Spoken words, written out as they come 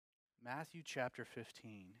Matthew chapter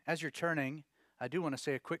 15. As you're turning, I do want to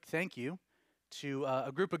say a quick thank you to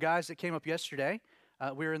a group of guys that came up yesterday.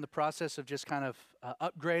 We're in the process of just kind of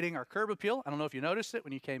upgrading our curb appeal. I don't know if you noticed it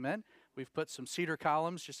when you came in. We've put some cedar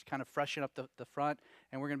columns just to kind of freshen up the front,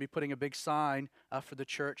 and we're going to be putting a big sign for the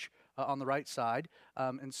church on the right side.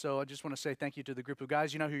 And so I just want to say thank you to the group of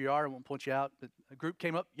guys. You know who you are. I won't point you out. But a group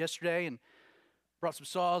came up yesterday and brought some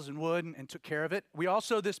saws and wood and took care of it. We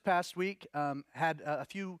also, this past week, had a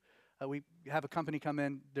few, we have a company come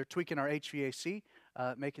in. They're tweaking our HVAC,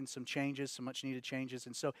 making some changes, some much needed changes.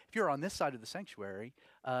 And so if you're on this side of the sanctuary,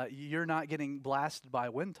 you're not getting blasted by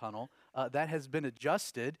a wind tunnel. That has been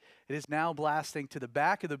adjusted. It is now blasting to the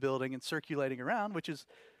back of the building and circulating around, which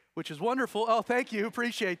is wonderful. Oh, thank you.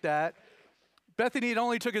 Appreciate that. Bethany, it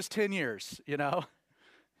only took us 10 years, you know.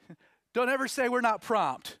 Don't ever say we're not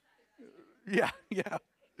prompt. Yeah.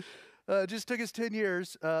 Just took us 10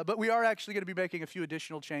 years, but we are actually going to be making a few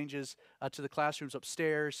additional changes to the classrooms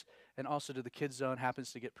upstairs and also to the kids zone.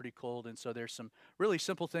 Happens to get pretty cold, and so there's some really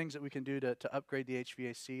simple things that we can do to upgrade the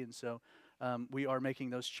HVAC, and so we are making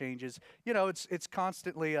those changes. You know, it's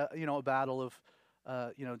constantly a battle of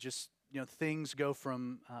things go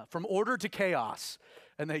from order to chaos,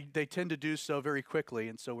 and they tend to do so very quickly,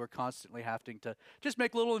 and so we're constantly having to just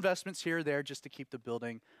make little investments here or there just to keep the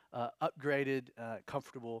building upgraded,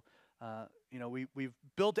 comfortable. We've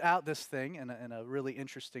built out this thing in a really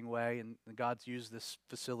interesting way, and God's used this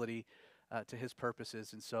facility to His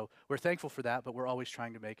purposes, and so we're thankful for that, but we're always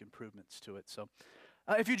trying to make improvements to it. So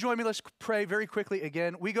if you join me, let's pray very quickly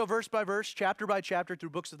again. We go verse by verse, chapter by chapter through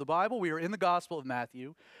books of the Bible. We are in the Gospel of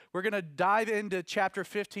Matthew. We're going to dive into chapter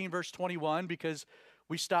 15, verse 21, because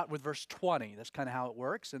we start with verse 20. That's kind of how it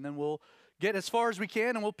works, and then we'll get as far as we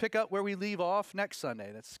can, and we'll pick up where we leave off next Sunday.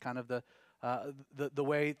 That's kind of the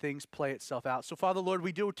way things play itself out. So, Father, Lord,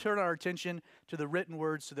 we do turn our attention to the written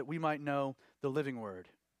word so that we might know the living word,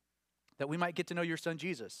 that we might get to know your Son,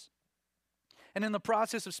 Jesus. And in the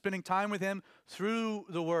process of spending time with Him through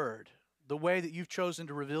the word, the way that you've chosen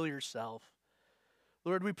to reveal yourself,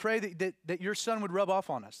 Lord, we pray that your Son would rub off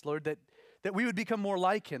on us, Lord, that we would become more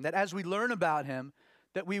like Him, that as we learn about Him,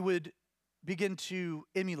 that we would begin to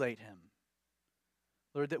emulate Him.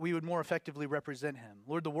 Lord, that we would more effectively represent Him.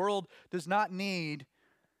 Lord, the world does not need,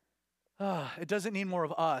 it doesn't need more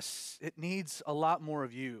of us. It needs a lot more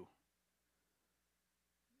of you.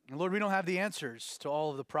 And Lord, we don't have the answers to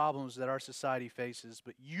all of the problems that our society faces,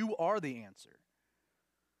 but you are the answer.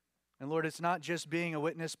 And Lord, it's not just being a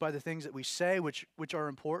witness by the things that we say, which are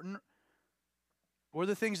important, or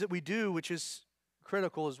the things that we do, which is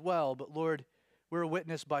critical as well, but Lord, we're a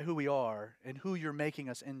witness by who we are and who you're making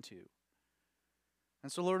us into.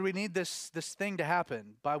 And so, Lord, we need this thing to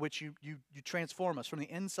happen by which you transform us from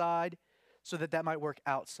the inside so that might work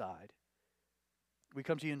outside. We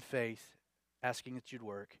come to you in faith, asking that you'd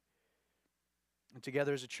work. And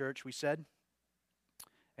together as a church, we said,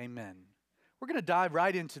 amen. We're going to dive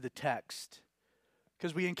right into the text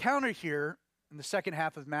because we encounter here in the second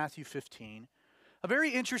half of Matthew 15 a very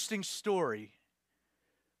interesting story.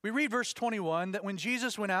 We read verse 21 that when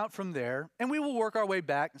Jesus went out from there, and we will work our way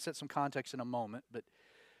back and set some context in a moment, but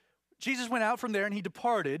Jesus went out from there and he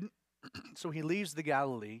departed, so he leaves the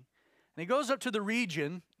Galilee, and he goes up to the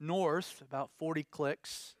region north, about 40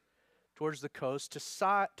 clicks towards the coast,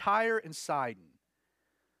 to Tyre and Sidon.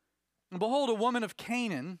 And behold, a woman of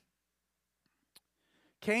Canaan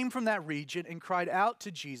came from that region and cried out to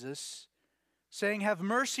Jesus, saying, "Have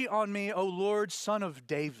mercy on me, O Lord, Son of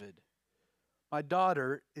David. My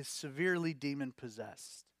daughter is severely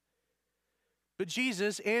demon-possessed." But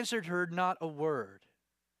Jesus answered her not a word.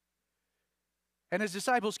 And his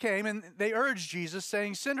disciples came, and they urged Jesus,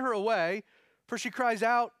 saying, "Send her away, for she cries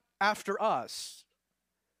out after us."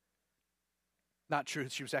 Not true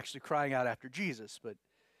that she was actually crying out after Jesus, but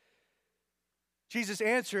Jesus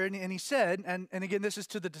answered, and he said, and again, this is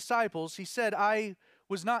to the disciples, he said, "I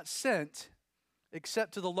was not sent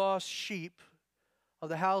except to the lost sheep of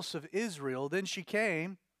the house of Israel." Then she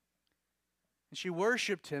came, and she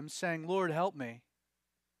worshipped him, saying, "Lord, help me."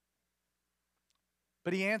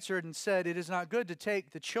 But he answered and said, "It is not good to take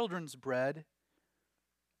the children's bread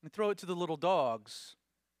and throw it to the little dogs."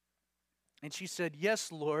 And she said,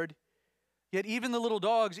 "Yes, Lord, yet even the little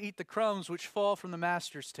dogs eat the crumbs which fall from the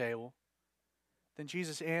master's table." Then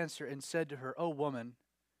Jesus answered and said to her, "O woman,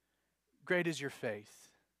 great is your faith.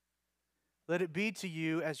 Let it be to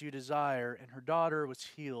you as you desire." And her daughter was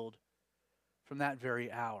healed from that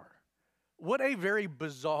very hour. What a very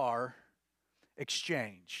bizarre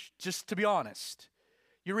exchange, just to be honest.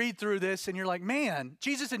 You read through this and you're like, man,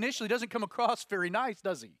 Jesus initially doesn't come across very nice,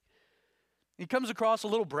 does he? He comes across a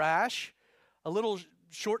little brash, a little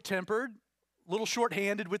short-tempered, a little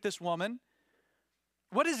short-handed with this woman.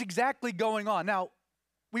 What is exactly going on? Now,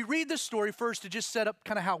 we read this story first to just set up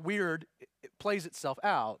kind of how weird it plays itself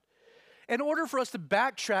out. In order for us to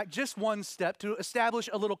backtrack just one step to establish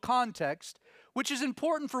a little context, which is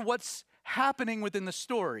important for what's happening within the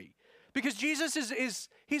story. Because Jesus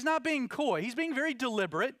he's not being coy. He's being very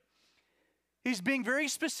deliberate. He's being very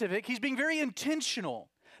specific. He's being very intentional.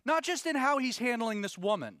 Not just in how he's handling this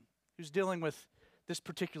woman who's dealing with this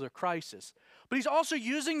particular crisis, but he's also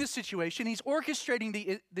using the situation. He's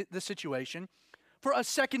orchestrating the situation for a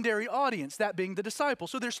secondary audience, that being the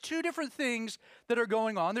disciples. So there's two different things that are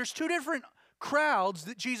going on. There's two different crowds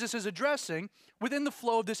that Jesus is addressing within the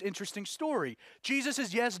flow of this interesting story. Jesus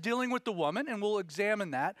is, yes, dealing with the woman, and we'll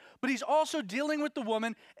examine that, but he's also dealing with the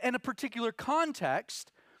woman in a particular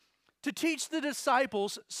context to teach the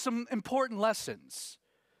disciples some important lessons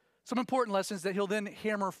that he'll then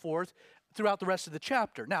hammer forth throughout the rest of the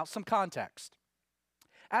chapter. Now, some context.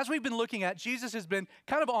 As we've been looking at, Jesus has been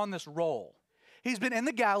kind of on this roll. He's been in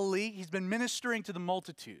the Galilee. He's been ministering to the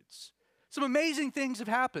multitudes. Some amazing things have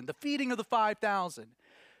happened. The feeding of the 5,000.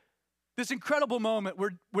 This incredible moment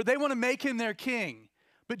where they want to make him their king.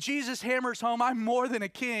 But Jesus hammers home, I'm more than a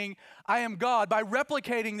king. I am God, by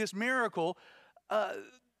replicating this miracle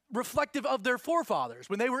reflective of their forefathers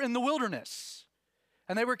when they were in the wilderness.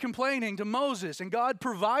 And they were complaining to Moses, and God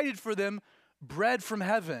provided for them bread from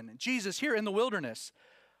heaven. Jesus here in the wilderness,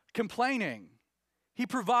 complaining. He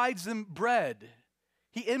provides them bread.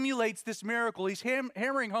 He emulates this miracle. He's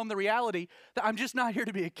hammering home the reality that I'm just not here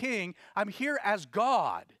to be a king. I'm here as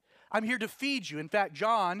God. I'm here to feed you. In fact,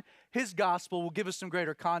 John, his gospel, will give us some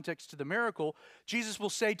greater context to the miracle. Jesus will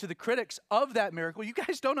say to the critics of that miracle, you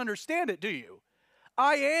guys don't understand it, do you?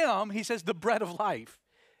 I am, he says, the bread of life.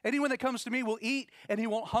 Anyone that comes to me will eat and he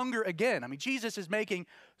won't hunger again. I mean, Jesus is making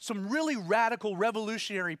some really radical,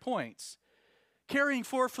 revolutionary points. Carrying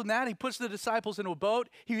forth from that, he puts the disciples into a boat.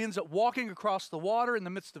 He ends up walking across the water in the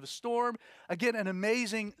midst of a storm. Again, an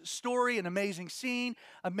amazing story, an amazing scene,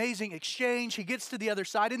 amazing exchange. He gets to the other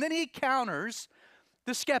side, and then he counters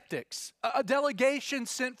the skeptics, a delegation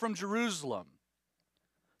sent from Jerusalem,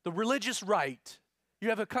 the religious right. You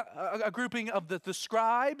have a grouping of the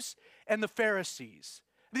scribes and the Pharisees.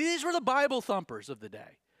 These were the Bible thumpers of the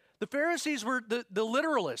day. The Pharisees were the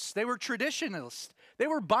literalists. They were traditionalists. They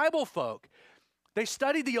were Bible folk. They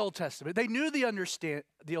studied the Old Testament. They knew the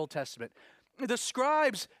Old Testament. The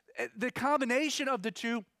scribes, the combination of the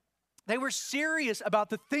two, they were serious about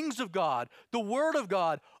the things of God, the Word of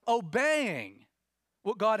God, obeying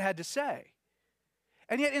what God had to say.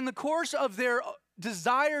 And yet in the course of their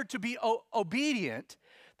desire to be obedient,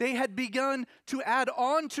 they had begun to add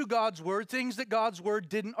on to God's Word things that God's Word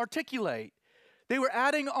didn't articulate. They were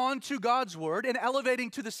adding on to God's Word and elevating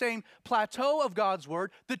to the same plateau of God's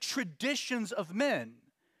Word the traditions of men.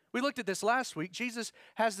 We looked at this last week. Jesus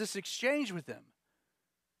has this exchange with them.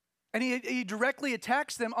 And he directly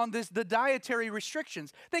attacks them on the dietary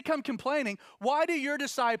restrictions. They come complaining, why do your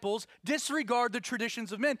disciples disregard the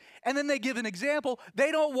traditions of men? And then they give an example.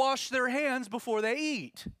 They don't wash their hands before they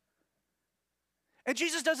eat. And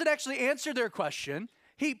Jesus doesn't actually answer their question.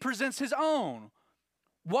 He presents his own.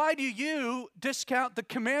 Why do you discount the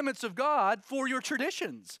commandments of God for your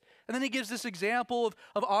traditions? And then he gives this example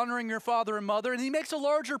of honoring your father and mother, and he makes a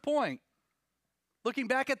larger point. Looking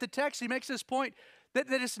back at the text, he makes this point that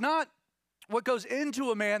it's not what goes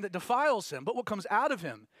into a man that defiles him, but what comes out of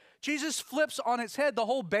him. Jesus flips on its head the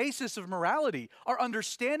whole basis of morality, our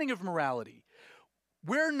understanding of morality.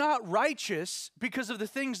 We're not righteous because of the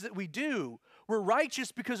things that we do. We're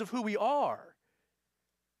righteous because of who we are.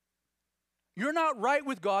 You're not right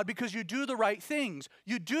with God because you do the right things.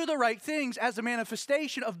 You do the right things as a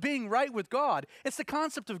manifestation of being right with God. It's the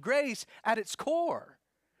concept of grace at its core.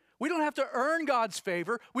 We don't have to earn God's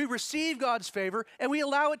favor. We receive God's favor, and we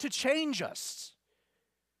allow it to change us.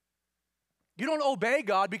 You don't obey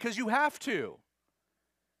God because you have to.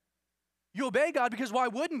 You obey God because why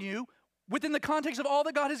wouldn't you? Within the context of all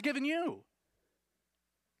that God has given you.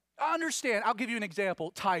 Understand, I'll give you an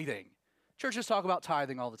example, tithing. Churches talk about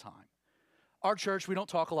tithing all the time. Our church, we don't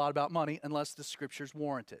talk a lot about money unless the scriptures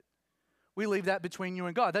warrant it. We leave that between you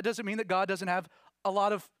and God. That doesn't mean that God doesn't have a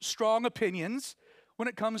lot of strong opinions when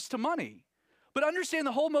it comes to money. But understand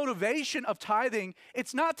the whole motivation of tithing,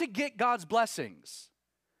 it's not to get God's blessings.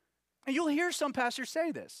 And you'll hear some pastors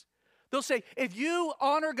say this. They'll say, if you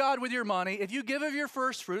honor God with your money, if you give of your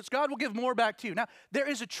first fruits, God will give more back to you. Now, there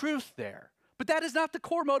is a truth there, but that is not the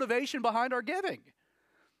core motivation behind our giving.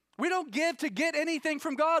 We don't give to get anything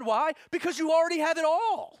from God. Why? Because you already have it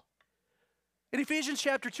all. In Ephesians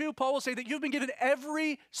chapter 2, Paul will say that you've been given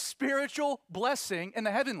every spiritual blessing in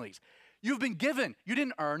the heavenlies. You've been given. You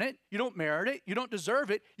didn't earn it. You don't merit it. You don't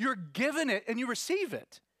deserve it. You're given it and you receive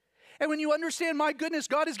it. And when you understand, my goodness,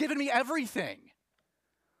 God has given me everything,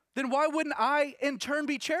 then why wouldn't I in turn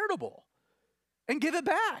be charitable and give it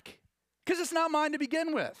back? Because it's not mine to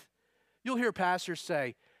begin with. You'll hear pastors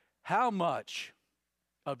say, how much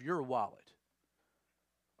of your wallet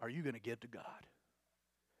are you going to give to God?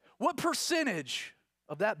 What percentage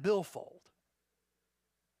of that billfold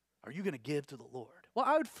are you going to give to the Lord? Well,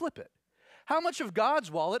 I would flip it. How much of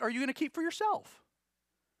God's wallet are you going to keep for yourself?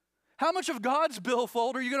 How much of God's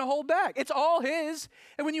billfold are you going to hold back? It's all His.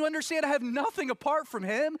 And when you understand I have nothing apart from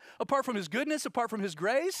Him, apart from His goodness, apart from His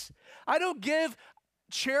grace, I don't give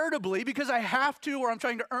charitably because I have to or I'm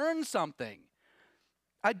trying to earn something.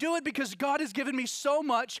 I do it because God has given me so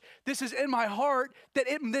much. This is in my heart that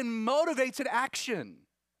it then motivates an action.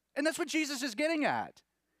 And that's what Jesus is getting at.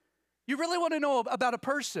 You really want to know about a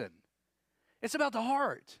person. It's about the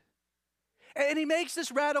heart. And he makes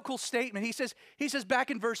this radical statement. He says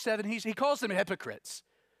back in verse 7, he calls them hypocrites.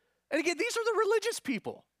 And again, these are the religious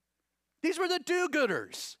people. These were the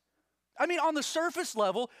do-gooders. I mean, on the surface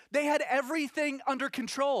level, they had everything under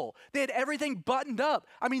control. They had everything buttoned up.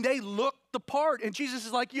 I mean, they looked the part. And Jesus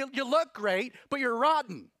is like, you look great, but you're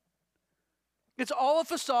rotten. It's all a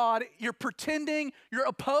facade. You're pretending. You're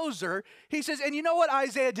a poser. He says, and you know what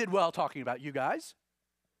Isaiah did well talking about you guys?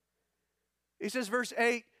 He says, verse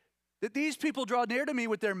 8, that these people draw near to me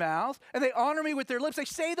with their mouth, and they honor me with their lips. They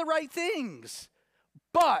say the right things,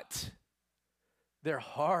 but their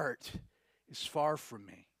heart is far from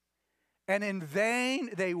me. And in vain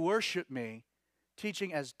they worship me,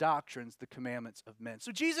 teaching as doctrines the commandments of men.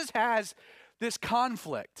 So Jesus has this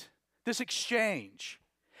conflict, this exchange,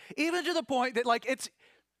 even to the point that like it's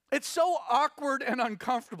so awkward and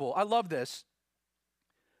uncomfortable. I love this.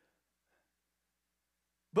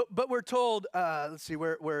 But we're told, let's see,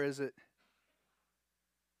 where is it?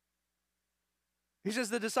 He says,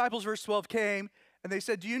 the disciples, verse 12, came, and they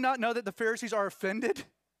said, do you not know that the Pharisees are offended?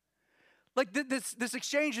 Like this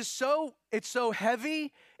exchange is so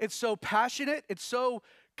heavy, it's so passionate,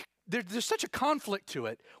 there's such a conflict to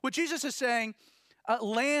it. What Jesus is saying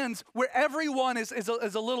lands where everyone is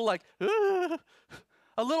a little like,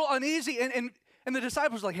 a little uneasy, and the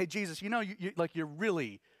disciples are like, hey, Jesus, you know, you're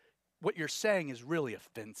really, what you're saying is really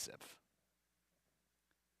offensive.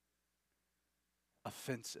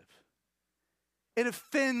 Offensive. It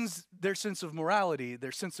offends their sense of morality,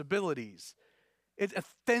 their sensibilities. It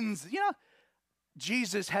offends,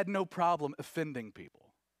 Jesus had no problem offending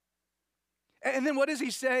people. And then what does he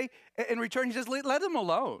say in return? He says, let them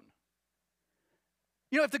alone.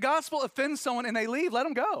 If the gospel offends someone and they leave, let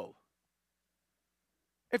them go.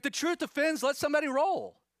 If the truth offends, let somebody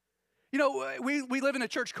roll. We live in a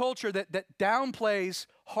church culture that downplays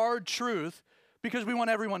hard truth because we want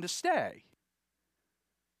everyone to stay.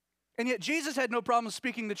 And yet Jesus had no problem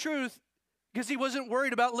speaking the truth because he wasn't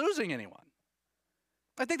worried about losing anyone.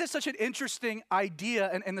 I think that's such an interesting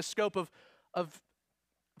idea in the scope of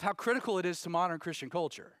how critical it is to modern Christian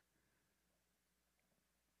culture.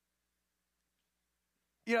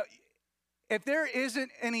 If there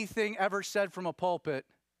isn't anything ever said from a pulpit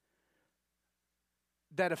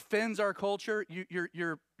that offends our culture,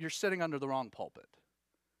 you're sitting under the wrong pulpit.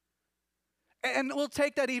 And we'll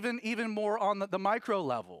take that even more on the micro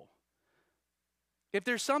level. If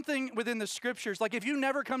there's something within the scriptures, like if you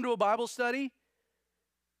never come to a Bible study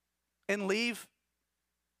and leave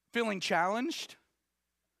feeling challenged,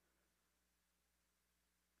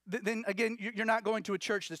 then again, you're not going to a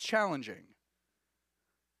church that's challenging.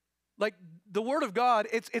 Like the Word of God,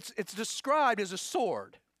 it's described as a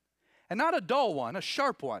sword. And not a dull one, a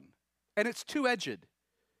sharp one. And it's two-edged.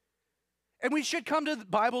 And we should come to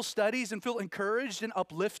Bible studies and feel encouraged and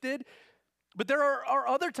uplifted. But there are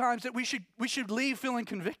other times that we should leave feeling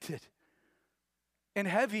convicted and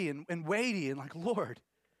heavy and weighty and like, Lord,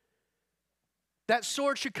 that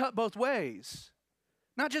sword should cut both ways.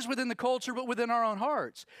 Not just within the culture, but within our own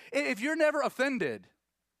hearts. If you're never offended,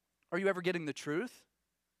 are you ever getting the truth?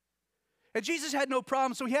 And Jesus had no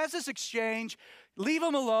problem, so he has this exchange, leave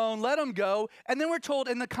them alone, let them go. And then we're told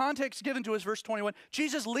in the context given to us, verse 21,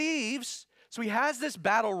 Jesus leaves. So he has this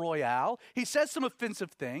battle royale. He says some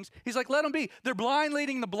offensive things. He's like, let them be. They're blind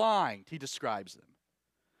leading the blind, he describes them.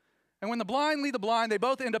 And when the blind lead the blind, they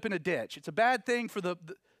both end up in a ditch. It's a bad thing for the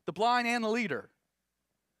blind and the leader.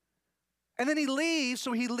 And then he leaves,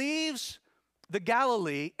 so he leaves the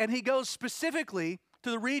Galilee, and he goes specifically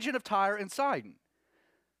to the region of Tyre and Sidon.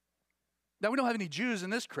 Now, we don't have any Jews in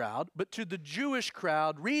this crowd, but to the Jewish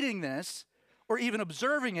crowd reading this, or even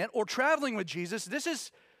observing it or traveling with Jesus, this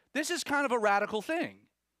is kind of a radical thing.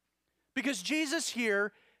 Because Jesus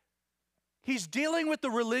here, he's dealing with the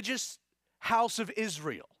religious house of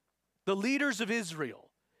Israel, the leaders of Israel.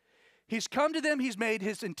 He's come to them. He's made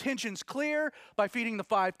his intentions clear by feeding the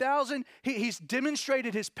 5,000. He's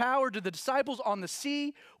demonstrated his power to the disciples on the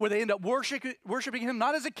sea, where they end up worshiping him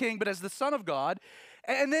not as a king, but as the Son of God.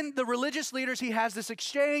 And then the religious leaders, he has this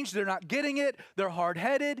exchange. They're not getting it. They're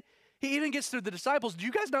hard-headed. He even gets to the disciples. Do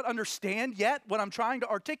you guys not understand yet what I'm trying to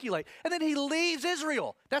articulate? And then he leaves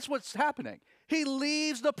Israel. That's what's happening. He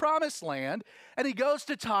leaves the promised land, and he goes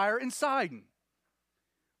to Tyre and Sidon,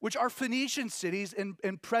 which are Phoenician cities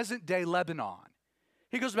in present-day Lebanon.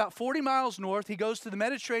 He goes about 40 miles north. He goes to the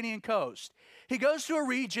Mediterranean coast. He goes to a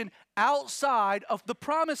region outside of the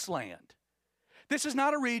promised land. This is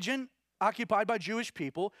not a region occupied by Jewish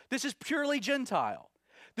people. This is purely Gentile.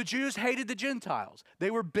 The Jews hated the Gentiles. They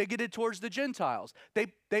were bigoted towards the Gentiles. They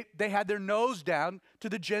had their nose down to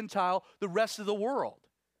the Gentile, the rest of the world.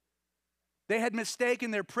 They had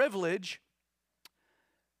mistaken their privilege.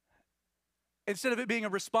 Instead of it being a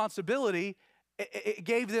responsibility, it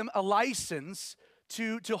gave them a license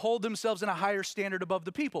to hold themselves in a higher standard above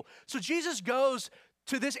the people. So Jesus goes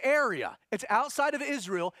to this area. It's outside of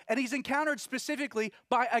Israel, and he's encountered specifically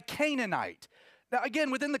by a Canaanite. Now,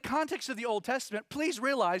 again, within the context of the Old Testament, please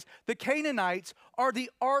realize the Canaanites are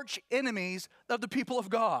the arch enemies of the people of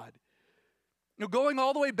God. You know, going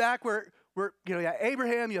all the way back where you have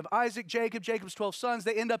Abraham, you have Isaac, Jacob's 12 sons.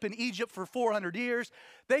 They end up in Egypt for 400 years.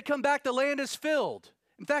 They come back, the land is filled.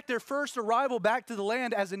 In fact, their first arrival back to the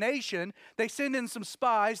land as a nation, they send in some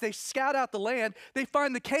spies. They scout out the land. They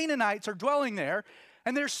find the Canaanites are dwelling there,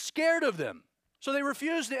 and they're scared of them. So they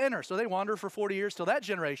refuse to enter. So they wander for 40 years till that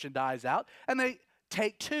generation dies out, and they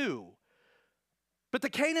take two. But the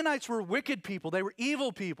Canaanites were wicked people. They were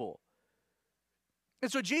evil people.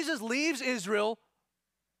 And so Jesus leaves Israel.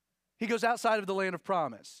 He goes outside of the land of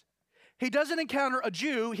promise. He doesn't encounter a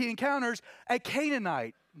Jew. He encounters a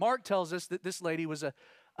Canaanite. Mark tells us that this lady was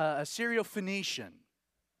a Syro-Phoenician,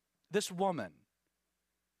 this woman.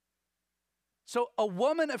 So a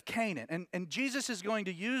woman of Canaan, and Jesus is going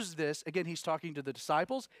to use this. Again, he's talking to the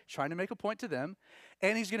disciples, trying to make a point to them,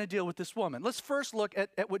 and he's going to deal with this woman. Let's first look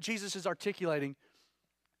at what Jesus is articulating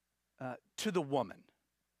to the woman.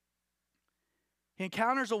 He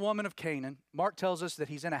encounters a woman of Canaan. Mark tells us that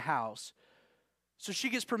he's in a house. So she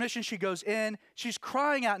gets permission, she goes in, she's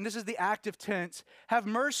crying out, and this is the active tense, "Have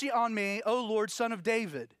mercy on me, O Lord, Son of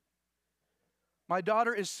David. My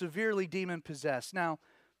daughter is severely demon-possessed." Now,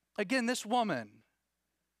 again, this woman,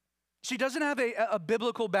 she doesn't have a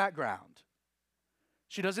biblical background.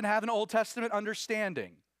 She doesn't have an Old Testament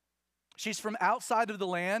understanding. She's from outside of the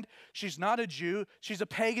land. She's not a Jew. She's a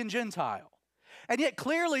pagan Gentile. And yet,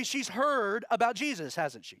 clearly, she's heard about Jesus,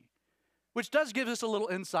 hasn't she? Which does give us a little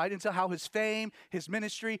insight into how his fame, his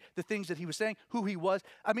ministry, the things that he was saying, who he was.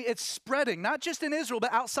 I mean, it's spreading, not just in Israel,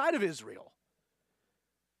 but outside of Israel.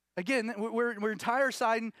 Again, we're in Tyre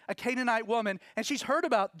Sidon, a Canaanite woman, and she's heard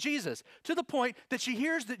about Jesus to the point that she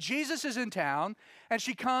hears that Jesus is in town, and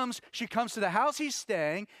she comes to the house he's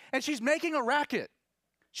staying, and she's making a racket.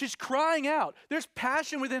 She's crying out. There's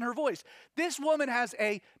passion within her voice. This woman has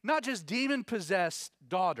a not just demon-possessed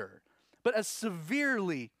daughter, but a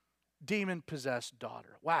severely demon-possessed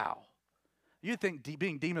daughter. Wow. You'd think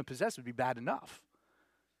being demon-possessed would be bad enough.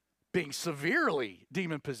 Being severely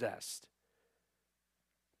demon-possessed.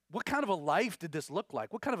 What kind of a life did this look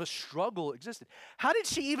like? What kind of a struggle existed? How did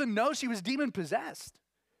she even know she was demon-possessed?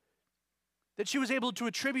 That she was able to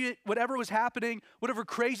attribute whatever was happening, whatever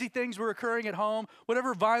crazy things were occurring at home,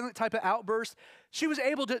 whatever violent type of outburst, she was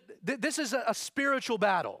able to, this is a spiritual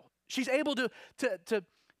battle. She's able to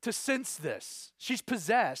sense this. She's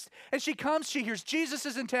possessed. And she comes, she hears Jesus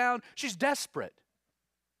is in town, she's desperate.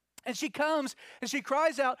 And she comes and she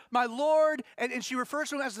cries out, "My Lord," and she refers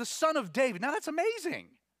to him as the Son of David. Now that's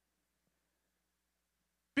amazing.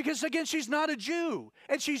 Because again, she's not a Jew,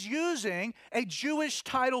 and she's using a Jewish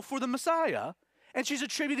title for the Messiah, and she's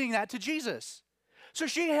attributing that to Jesus. So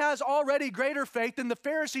she has already greater faith than the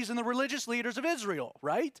Pharisees and the religious leaders of Israel,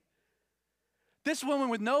 right? This woman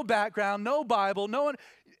with no background, no Bible, no one,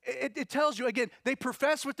 it tells you, again, they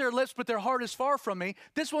profess with their lips, but their heart is far from me.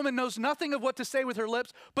 This woman knows nothing of what to say with her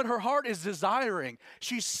lips, but her heart is desiring.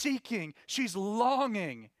 She's seeking, she's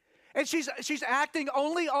longing. And she's acting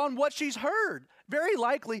only on what she's heard. Very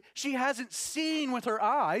likely, she hasn't seen with her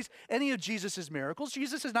eyes any of Jesus' miracles.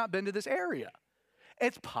 Jesus has not been to this area.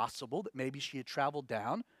 It's possible that maybe she had traveled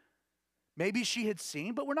down. Maybe she had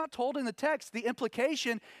seen, but we're not told in the text. The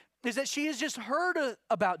implication is that she has just heard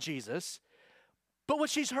about Jesus, But what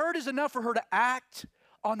she's heard is enough for her to act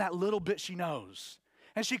on that little bit she knows.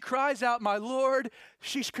 And she cries out, my Lord.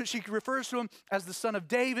 She refers to him as the Son of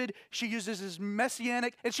David. She uses his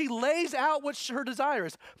messianic, and she lays out what her desire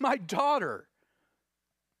is. My daughter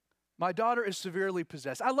is severely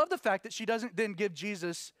possessed. I love the fact that she doesn't then give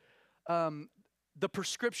Jesus the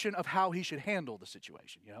prescription of how he should handle the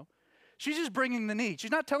situation, you know? She's just bringing the need. She's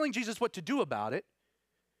not telling Jesus what to do about it.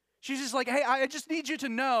 She's just like, hey, I just need you to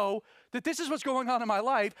know that this is what's going on in my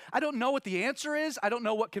life. I don't know what the answer is. I don't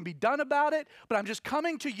know what can be done about it, but I'm just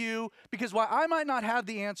coming to you because while I might not have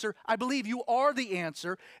the answer, I believe you are the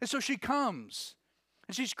answer. And so she comes,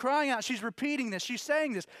 and she's crying out. She's repeating this. She's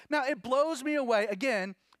saying this. Now, it blows me away.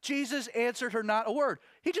 Again, Jesus answered her not a word.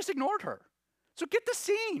 He just ignored her. So get the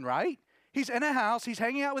scene, right? He's in a house. He's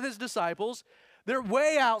hanging out with his disciples. They're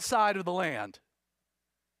way outside of the land.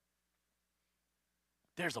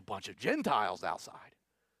 There's a bunch of Gentiles outside.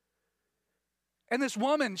 And this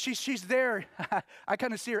woman, she's there. I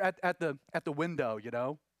kind of see her at the window, you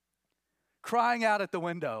know, crying out at the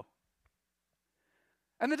window.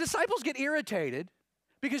 And the disciples get irritated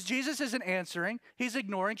because Jesus isn't answering. He's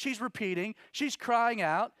ignoring. She's repeating. She's crying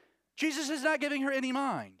out. Jesus is not giving her any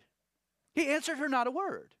mind. He answered her not a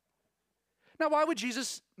word. Now, why would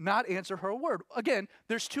Jesus not answer her a word? Again,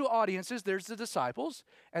 there's two audiences. There's the disciples,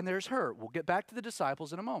 and there's her. We'll get back to the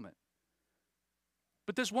disciples in a moment.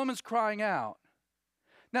 But this woman's crying out.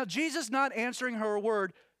 Now, Jesus not answering her a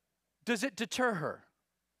word, does it deter her?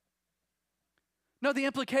 No, the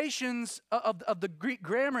implications of the Greek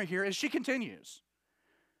grammar here is she continues.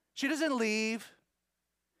 She doesn't leave.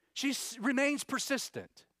 She remains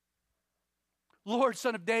persistent. Lord,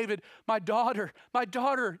 Son of David, my daughter,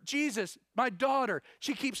 Jesus, my daughter.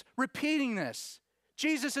 She keeps repeating this.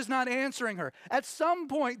 Jesus is not answering her. At some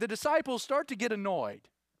point, the disciples start to get annoyed.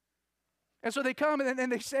 And so they come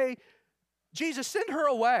and they say, Jesus, send her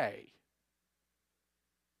away,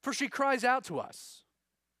 for she cries out to us.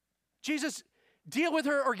 Jesus, deal with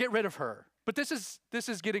her or get rid of her. But this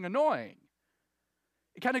is getting annoying.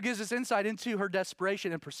 It kind of gives us insight into her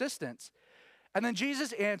desperation and persistence. And then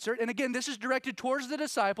Jesus answered, and again, this is directed towards the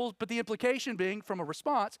disciples, but the implication being from a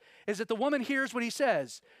response is that the woman hears what he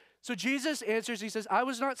says. So Jesus answers, he says, I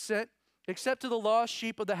was not sent except to the lost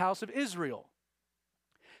sheep of the house of Israel.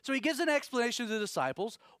 So he gives an explanation to the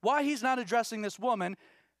disciples why he's not addressing this woman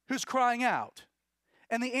who's crying out.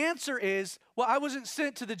 And the answer is, well, I wasn't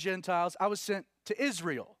sent to the Gentiles, I was sent to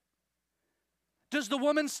Israel. Does the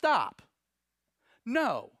woman stop?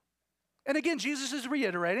 No. And again, Jesus is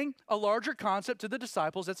reiterating a larger concept to the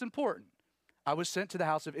disciples that's important. I was sent to the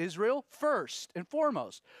house of Israel first and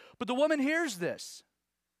foremost. But the woman hears this.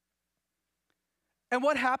 And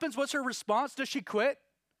what happens? What's her response? Does she quit?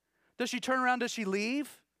 Does she turn around? Does she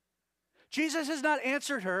leave? Jesus has not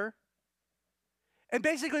answered her. And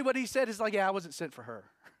basically what he said is like, yeah, I wasn't sent for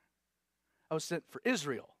her. I was sent for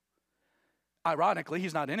Israel. Ironically,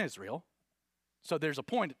 he's not in Israel. So there's a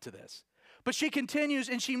point to this. But she continues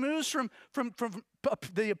and she moves from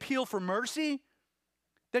the appeal for mercy,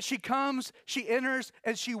 that she comes, she enters,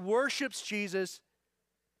 and she worships Jesus.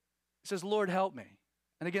 Says, Lord, help me.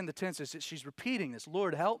 And again, the tense is she's repeating this,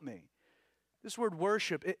 Lord, help me. This word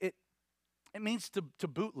worship, it means to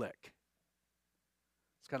bootlick.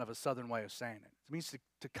 It's kind of a southern way of saying it. It means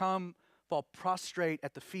to come, fall prostrate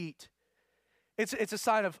at the feet. It's a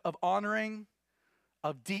sign of honoring,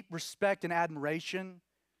 of deep respect and admiration.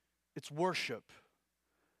 It's worship.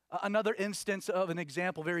 Another instance of an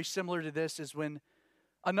example very similar to this is when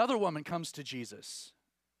another woman comes to Jesus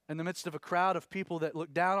in the midst of a crowd of people that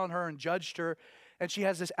looked down on her and judged her, and she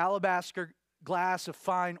has this alabaster glass of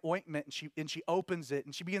fine ointment, and she opens it,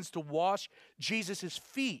 and she begins to wash Jesus'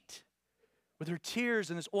 feet with her tears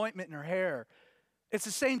and this ointment in her hair. It's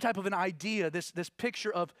the same type of an idea, this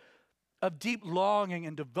picture of deep longing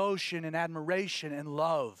and devotion and admiration and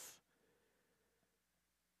love.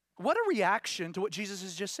 What a reaction to what Jesus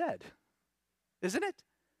has just said, isn't it?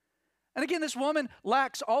 And again, this woman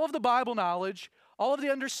lacks all of the Bible knowledge, all of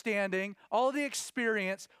the understanding, all of the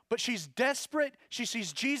experience, but she's desperate. She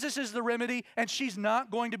sees Jesus as the remedy, and she's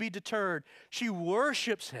not going to be deterred. She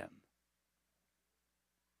worships him.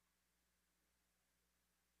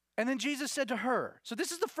 And then Jesus said to her, so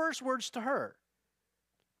this is the first words to her.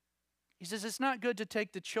 He says, it's not good to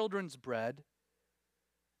take the children's bread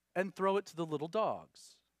and throw it to the little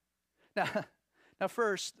dogs. Now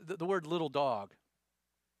first, the word little dog,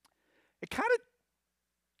 it kind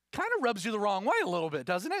of rubs you the wrong way a little bit,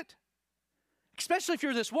 doesn't it? Especially if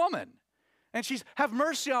you're this woman. And she's, have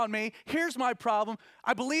mercy on me. Here's my problem.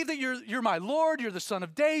 I believe that you're my Lord. You're the Son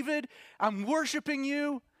of David. I'm worshiping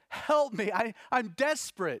you. Help me. I'm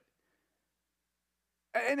desperate.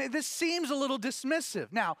 And this seems a little dismissive.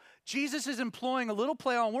 Now, Jesus is employing a little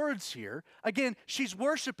play on words here. Again, she's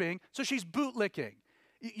worshiping, so she's bootlicking.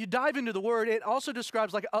 You dive into the word, it also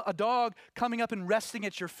describes like a dog coming up and resting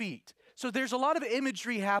at your feet. So there's a lot of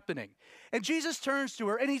imagery happening. And Jesus turns to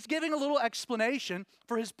her, and he's giving a little explanation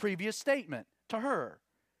for his previous statement to her.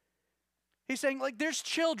 He's saying, like, there's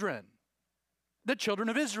children. The children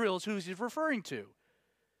of Israel is who he's referring to.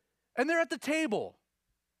 And they're at the table.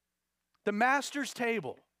 The master's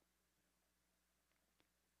table.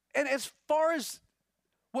 And as far as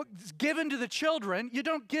what's given to the children, you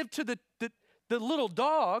don't give to the little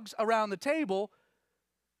dogs around the table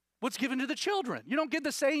what's given to the children. You don't give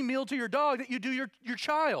the same meal to your dog that you do your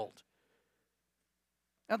child.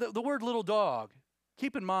 Now, the word little dog,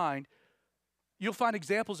 keep in mind, you'll find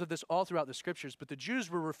examples of this all throughout the scriptures, but the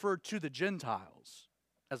Jews were referred to the Gentiles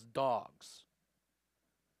as dogs.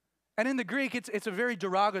 And in the Greek, it's a very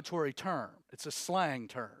derogatory term. It's a slang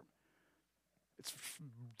term. It's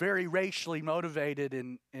very racially motivated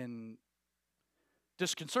and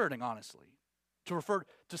disconcerting, honestly, to refer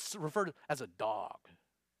to as a dog.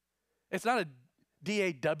 It's not a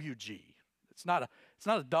D-A-W-G. It's not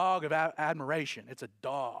a dog of admiration. It's a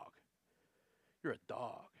dog. You're a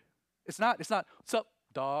dog. It's not, what's up,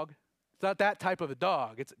 dog? It's not that type of a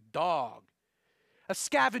dog. It's a dog. A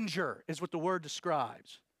scavenger is what the word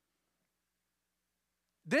describes.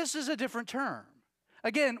 This is a different term.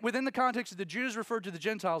 Again, within the context of the Jews referred to the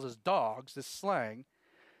Gentiles as dogs, this slang,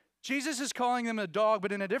 Jesus is calling them a dog,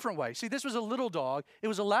 but in a different way. See, this was a little dog. It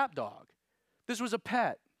was a lap dog. This was a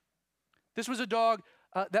pet. This was a dog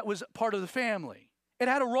that was part of the family. It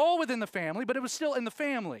had a role within the family, but it was still in the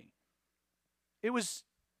family. It was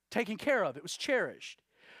taken care of. It was cherished.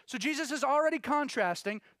 So Jesus is already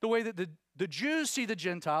contrasting the way that the Jews see the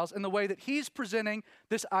Gentiles and the way that he's presenting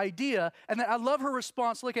this idea. And then I love her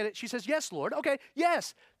response. Look at it. She says, yes, Lord. Okay,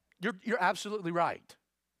 yes, you're absolutely right.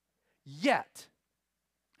 Yet,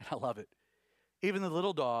 and I love it, even the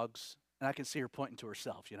little dogs, and I can see her pointing to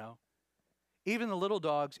herself, even the little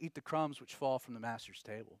dogs eat the crumbs which fall from the master's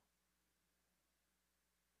table.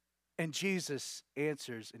 And Jesus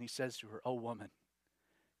answers and he says to her, "O woman,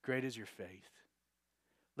 great is your faith.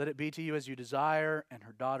 Let it be to you as you desire." And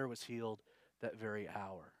her daughter was healed that very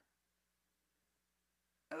hour.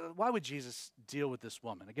 Why would Jesus deal with this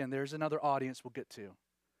woman? Again, there's another audience we'll get to.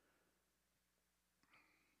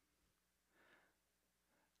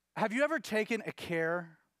 Have you ever taken a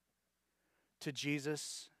care to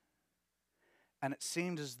Jesus and it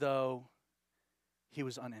seemed as though he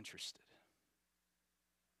was uninterested?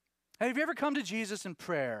 Have you ever come to Jesus in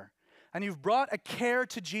prayer and you've brought a care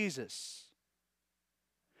to Jesus?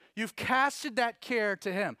 You've casted that care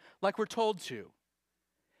to him like we're told to,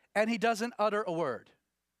 and he doesn't utter a word.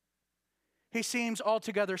 He seems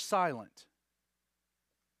altogether silent.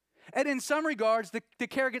 And in some regards, the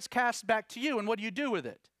care gets cast back to you, and what do you do with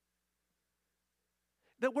it?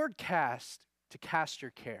 The word cast, to cast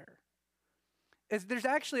your care, there's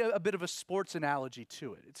actually a bit of a sports analogy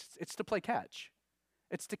to it. It's to play catch.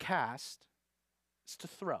 It's to cast. It's to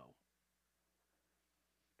throw.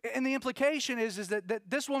 And the implication is that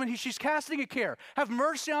this woman, she's casting a care. Have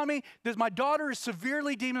mercy on me. My daughter is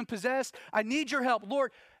severely demon-possessed. I need your help,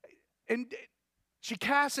 Lord. And she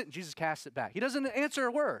casts it, and Jesus casts it back. He doesn't answer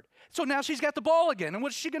a word. So now she's got the ball again, and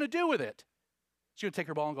what's she going to do with it? She going to take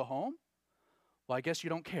her ball and go home? Well, I guess you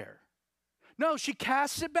don't care. No, she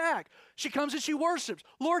casts it back. She comes and she worships.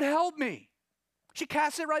 Lord, help me. She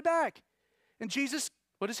casts it right back. And Jesus,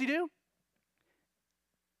 what does he do?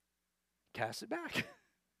 Casts it back.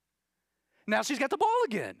 Now she's got the ball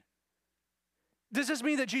again. Does this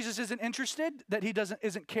mean that Jesus isn't interested, that he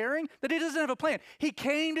isn't caring, that he doesn't have a plan? He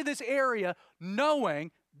came to this area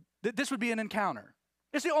knowing that this would be an encounter.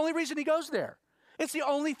 It's the only reason he goes there. It's the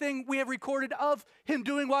only thing we have recorded of him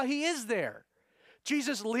doing while he is there.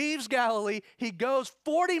 Jesus leaves Galilee. He goes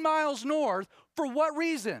 40 miles north. For what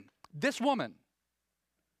reason? This woman.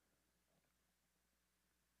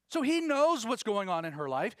 So he knows what's going on in her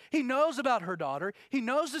life. He knows about her daughter. He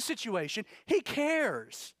knows the situation. He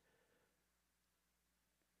cares.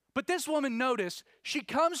 But this woman, notice, she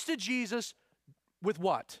comes to Jesus with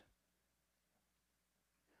what?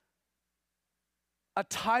 A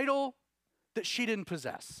title that she didn't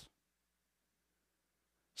possess.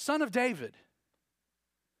 Son of David.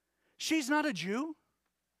 She's not a Jew.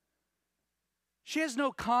 She has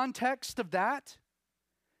no context of that.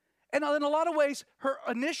 And in a lot of ways, her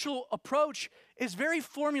initial approach is very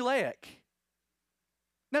formulaic.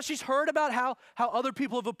 Now, she's heard about how other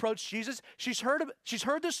people have approached Jesus. She's heard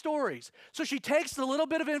the stories. So she takes the little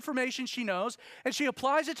bit of information she knows, and she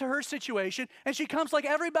applies it to her situation, and she comes like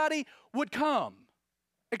everybody would come.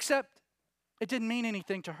 Except it didn't mean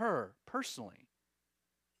anything to her personally.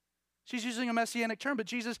 She's using a messianic term, but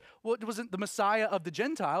Jesus wasn't the Messiah of the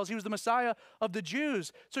Gentiles. He was the Messiah of the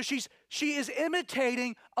Jews. So she is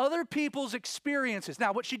imitating other people's experiences.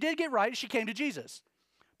 Now, what she did get right is she came to Jesus.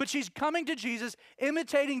 But she's coming to Jesus,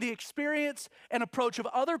 imitating the experience and approach of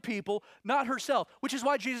other people, not herself, which is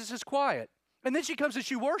why Jesus is quiet. And then she comes and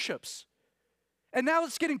she worships. And now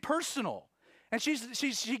it's getting personal. And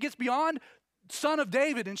she gets beyond Son of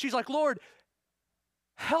David, and she's like, Lord,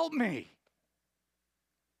 help me.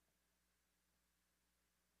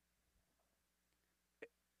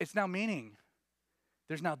 It's now meaning.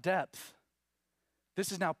 There's now depth.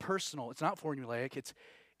 This is now personal. It's not formulaic.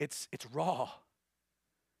 It's raw.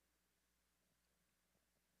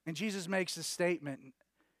 And Jesus makes this statement,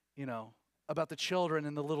 about the children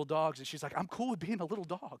and the little dogs. And she's like, I'm cool with being a little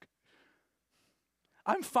dog.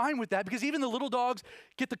 I'm fine with that because even the little dogs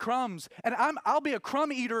get the crumbs. And I'll be a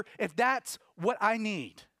crumb eater if that's what I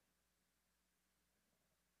need.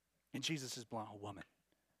 And Jesus is blown, a woman.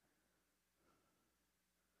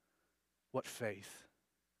 What faith.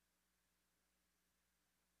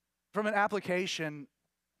 From an application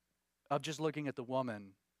of just looking at the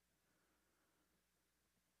woman,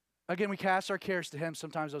 again, we cast our cares to him.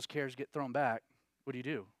 Sometimes those cares get thrown back. What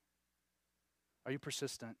do? Are you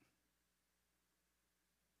persistent?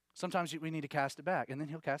 Sometimes we need to cast it back, and then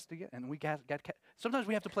he'll cast it again. And sometimes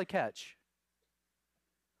we have to play catch.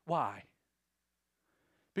 Why?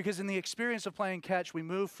 Because in the experience of playing catch, we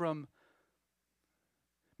move from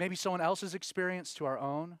maybe someone else's experience to our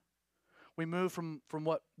own. We move from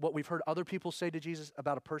what we've heard other people say to Jesus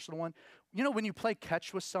about a personal one. When you play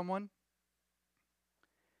catch with someone,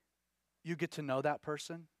 you get to know that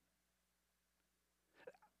person.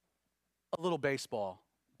 A little baseball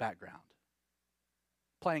background.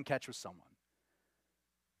 Playing catch with someone.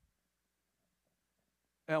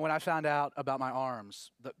 And when I found out about my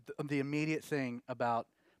arms, the immediate thing about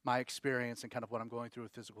my experience and kind of what I'm going through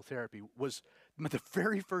with physical therapy was, the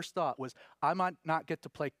very first thought was, I might not get to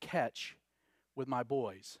play catch with my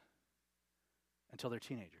boys until they're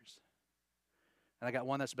teenagers. And I got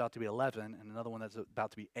one that's about to be 11 and another one that's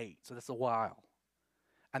about to be 8. So that's a while.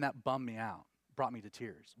 And that bummed me out, brought me to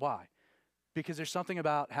tears. Why? Because there's something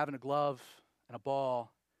about having a glove and a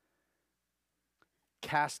ball,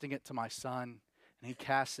 casting it to my son, and he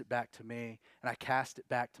casts it back to me, and I cast it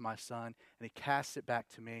back to my son, and he casts it back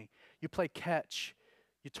to me. You play catch,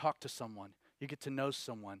 you talk to someone, you get to know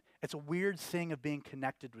someone. It's a weird thing of being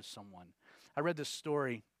connected with someone. I read this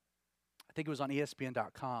story, I think it was on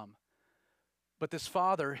ESPN.com, but this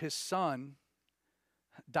father, his son,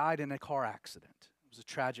 died in a car accident. It was a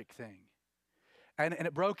tragic thing. And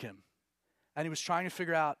it broke him. And he was trying to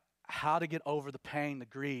figure out how to get over the pain, the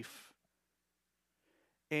grief.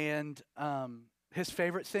 And his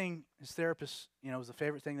favorite thing, his therapist, was the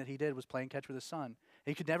favorite thing that he did was playing catch with his son. And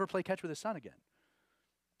he could never play catch with his son again.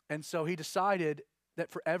 And so he decided that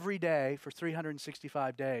for every day, for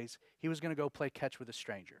 365 days, he was going to go play catch with a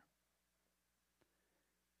stranger.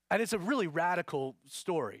 And it's a really radical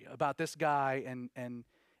story about this guy, and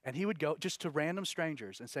he would go just to random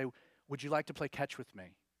strangers and say, would you like to play catch with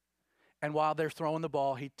me? And while they're throwing the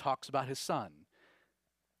ball, he talks about his son.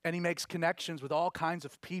 And he makes connections with all kinds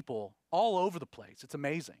of people all over the place. It's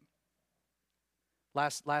amazing.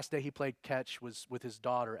 Last day he played catch was with his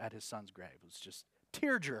daughter at his son's grave. It was just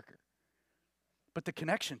tearjerker. But the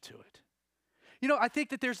connection to it. I think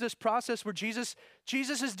that there's this process where Jesus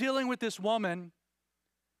is dealing with this woman.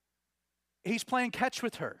 He's playing catch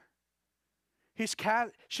with her.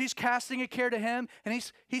 She's casting a care to him, and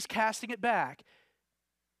he's casting it back.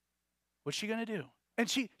 What's she going to do? And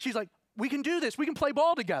she's like, we can do this. We can play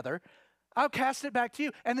ball together. I'll cast it back to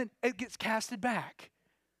you. And then it gets casted back.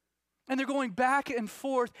 And they're going back and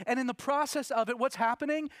forth. And in the process of it, what's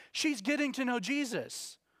happening? She's getting to know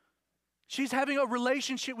Jesus. She's having a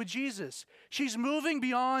relationship with Jesus. She's moving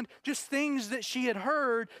beyond just things that she had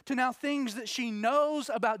heard to now things that she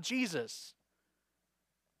knows about Jesus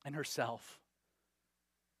and herself.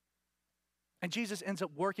 And Jesus ends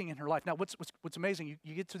up working in her life. Now, what's amazing,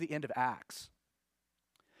 you get to the end of Acts.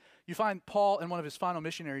 You find Paul in one of his final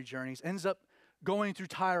missionary journeys ends up going through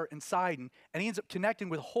Tyre and Sidon, and he ends up connecting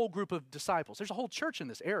with a whole group of disciples. There's a whole church in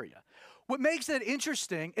this area. What makes it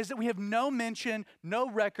interesting is that we have no mention, no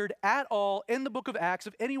record at all in the book of Acts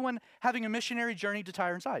of anyone having a missionary journey to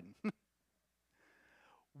Tyre and Sidon.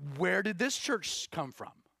 Where did this church come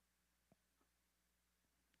from?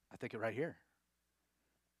 I think it right here.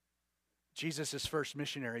 Jesus' first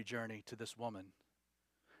missionary journey to this woman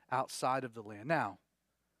outside of the land. Now,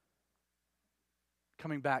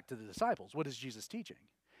 coming back to the disciples, what is Jesus teaching?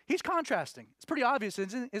 He's contrasting. It's pretty obvious,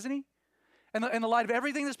 isn't he? In the light of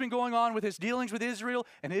everything that's been going on with his dealings with Israel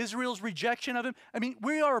and Israel's rejection of him, I mean,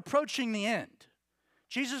 we are approaching the end.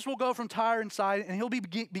 Jesus will go from Tyre and Sidon, and he'll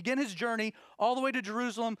begin his journey all the way to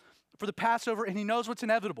Jerusalem for the Passover, and he knows what's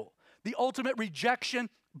inevitable, the ultimate rejection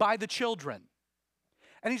by the children.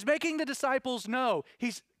 And he's making the disciples know.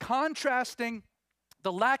 He's contrasting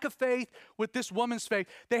the lack of faith with this woman's faith.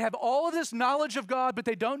 They have all of this knowledge of God, but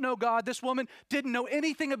they don't know God. This woman didn't know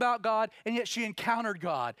anything about God, and yet she encountered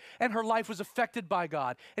God, and her life was affected by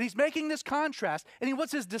God. And he's making this contrast, and he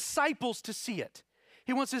wants his disciples to see it.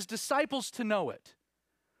 He wants his disciples to know it.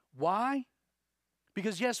 Why?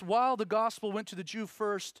 Because yes, while the gospel went to the Jew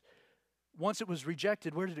first, once it was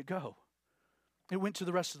rejected, where did it go? It went to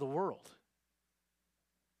the rest of the world.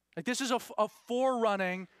 Like this is a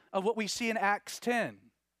forerunning of what we see in Acts 10.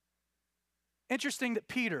 Interesting that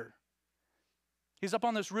Peter, he's up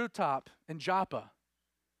on this rooftop in Joppa.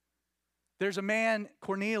 There's a man,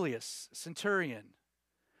 Cornelius, centurion,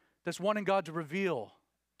 that's wanting God to reveal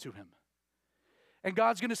to him. And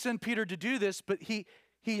God's going to send Peter to do this, but he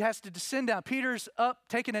has to descend down. Peter's up,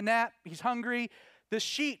 taking a nap. He's hungry. This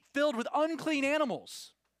sheet filled with unclean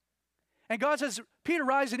animals. And God says, Peter,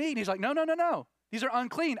 rise and eat. And he's like, no. These are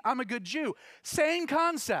unclean. I'm a good Jew. Same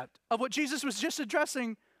concept of what Jesus was just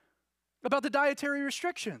addressing about the dietary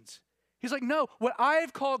restrictions. He's like, no, what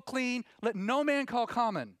I've called clean, let no man call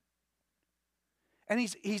common. And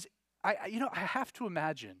I have to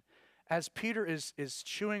imagine as Peter is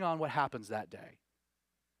chewing on what happens that day,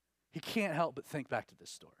 he can't help but think back to this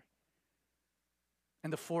story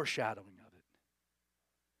and the foreshadowing of it.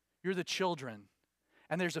 You're the children,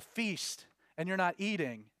 and there's a feast, and you're not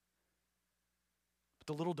eating. But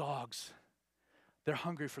the little dogs, they're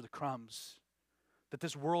hungry for the crumbs, that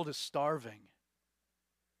this world is starving.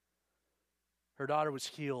 Her daughter was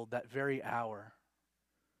healed that very hour.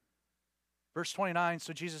 Verse 29,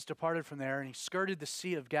 so Jesus departed from there, and he skirted the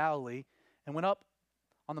Sea of Galilee and went up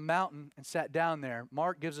on the mountain and sat down there.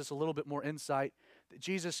 Mark gives us a little bit more insight that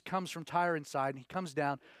Jesus comes from Tyre and Sidon, and he comes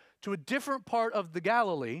down to a different part of the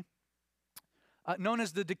Galilee known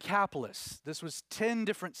as the Decapolis. This was 10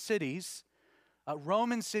 different cities,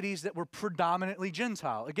 Roman cities that were predominantly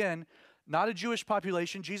Gentile. Again, not a Jewish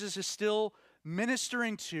population. Jesus is still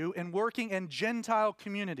ministering to and working in Gentile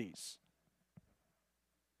communities.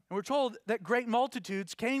 And we're told that great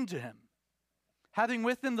multitudes came to him, having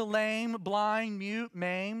with them the lame, blind, mute,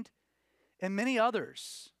 maimed, and many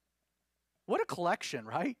others. What a collection,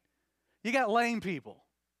 right? You got lame people.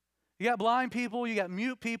 You got blind people. You got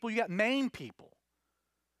mute people. You got maimed people.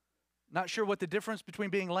 Not sure what the difference between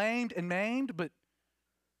being lamed and maimed, but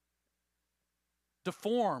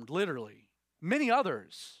deformed, literally. Many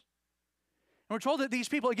others. And we're told that these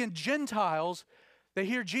people, again, Gentiles, they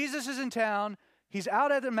hear Jesus is in town. He's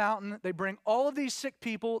out at the mountain. They bring all of these sick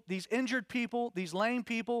people, these injured people, these lame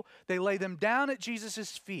people. They lay them down at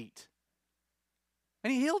Jesus' feet.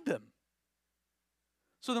 And he healed them.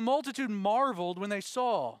 So the multitude marveled when they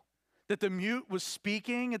saw that the mute was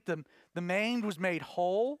speaking, that the maimed was made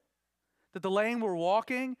whole, that the lame were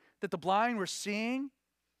walking, that the blind were seeing.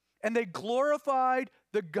 And they glorified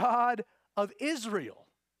the God of Israel.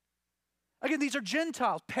 Again, these are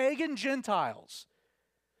Gentiles, pagan Gentiles.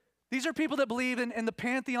 These are people that believe in the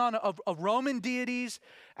pantheon of Roman deities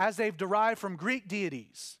as they've derived from Greek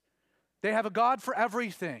deities. They have a God for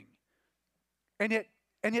everything. And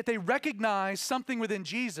yet they recognize something within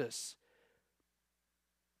Jesus.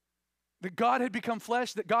 That God had become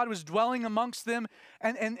flesh, that God was dwelling amongst them,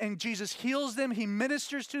 and Jesus heals them, he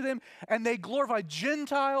ministers to them, and they glorify.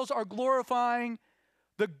 Gentiles are glorifying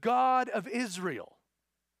the God of Israel.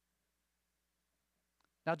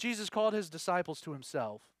 Now Jesus called his disciples to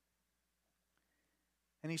himself.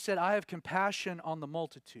 And he said, I have compassion on the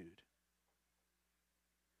multitude,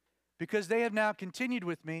 because they have now continued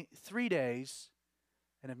with me 3 days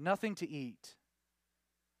and have nothing to eat.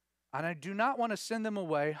 And I do not want to send them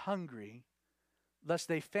away hungry, lest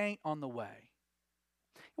they faint on the way.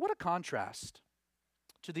 What a contrast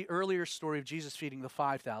to the earlier story of Jesus feeding the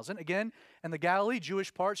 5,000. Again, in the Galilee,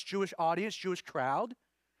 Jewish parts, Jewish audience, Jewish crowd.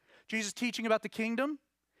 Jesus teaching about the kingdom,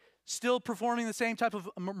 still performing the same type of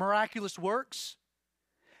miraculous works.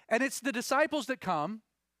 And it's the disciples that come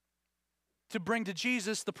to bring to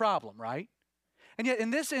Jesus the problem, right? And yet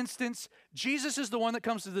in this instance, Jesus is the one that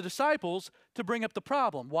comes to the disciples to bring up the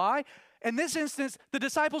problem. Why? In this instance, the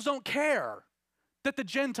disciples don't care that the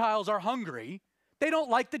Gentiles are hungry. They don't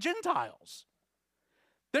like the Gentiles.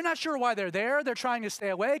 They're not sure why they're there. They're trying to stay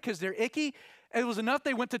away because they're icky. It was enough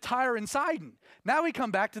they went to Tyre and Sidon. Now we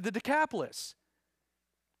come back to the Decapolis.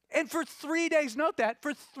 And for 3 days, note that,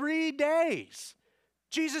 for 3 days,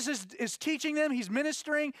 Jesus is teaching them, he's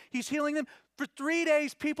ministering, he's healing them. For 3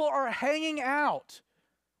 days, people are hanging out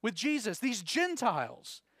with Jesus, these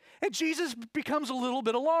Gentiles. And Jesus becomes a little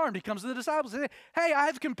bit alarmed. He comes to the disciples and says, hey, I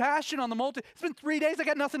have compassion on the multitude. It's been 3 days, I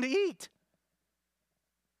got nothing to eat.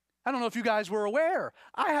 I don't know if you guys were aware.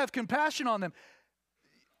 I have compassion on them.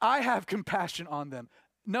 I have compassion on them.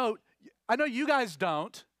 Note, I know you guys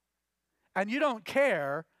don't, and you don't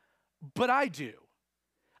care, but I do.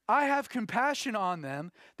 I have compassion on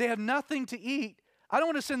them. They have nothing to eat. I don't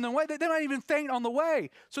want to send them away. They might even faint on the way.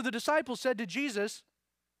 So the disciples said to Jesus,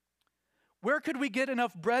 where could we get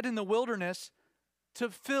enough bread in the wilderness to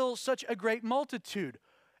fill such a great multitude?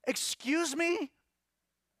 Excuse me?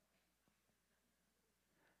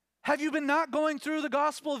 Have you been not going through the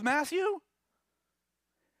Gospel of Matthew?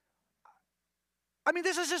 I mean,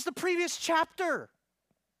 this is just the previous chapter.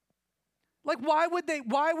 Like, why would they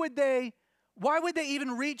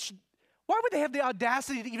have the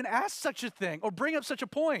audacity to even ask such a thing or bring up such a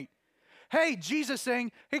point? Hey, Jesus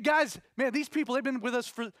saying, hey guys, man, these people, they've been with us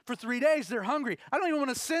for 3 days. They're hungry. I don't even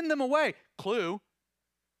want to send them away. Clue,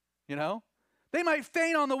 you know? They might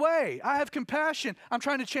faint on the way. I have compassion. I'm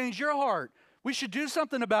trying to change your heart. We should do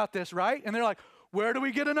something about this, right? And they're like, where do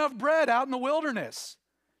we get enough bread out in the wilderness?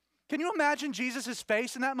 Can you imagine Jesus'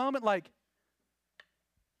 face in that moment? Like,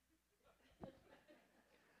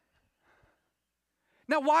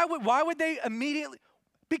 now why would they immediately?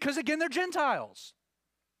 Because again, they're Gentiles.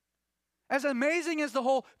 As amazing as the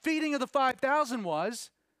whole feeding of the 5,000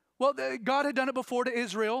 was, well, God had done it before to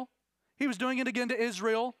Israel. He was doing it again to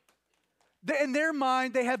Israel. In their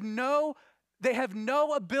mind, they have no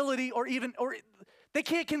ability or they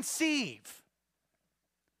can't conceive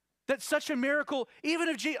that such a miracle, even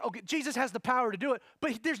if Jesus has the power to do it,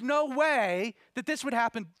 but there's no way that this would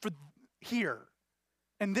happen for here,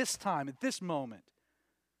 and this time, at this moment.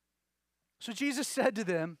 So Jesus said to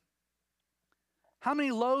them, how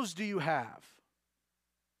many loaves do you have?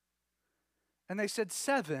 And they said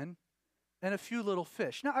 7 and a few little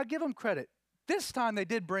fish. Now, I give them credit. This time they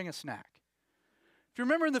did bring a snack. If you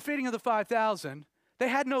remember in the feeding of the 5,000, they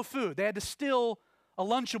had no food. They had to steal a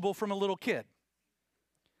Lunchable from a little kid.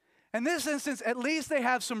 In this instance, at least they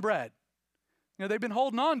have some bread. You know, they've been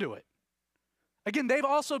holding on to it. Again, they've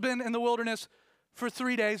also been in the wilderness for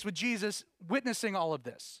 3 days with Jesus witnessing all of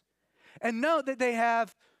this. And note that they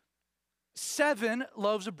have 7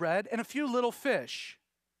 loaves of bread and a few little fish.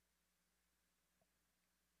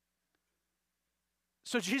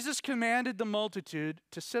 So Jesus commanded the multitude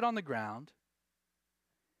to sit on the ground,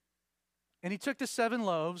 and he took the 7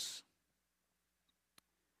 loaves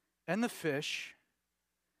and the fish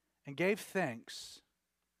and gave thanks,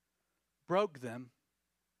 broke them,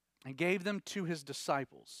 and gave them to his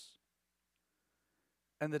disciples.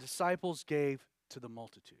 And the disciples gave to the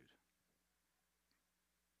multitude.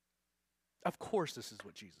 Of course, this is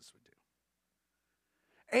what Jesus would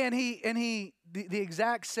do. And the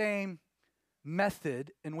exact same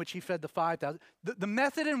method in which he fed the 5,000, the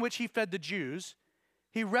method in which he fed the Jews,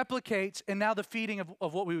 he replicates in now the feeding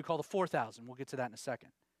of what we would call the 4,000. We'll get to that in a second.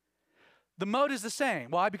 The mode is the same.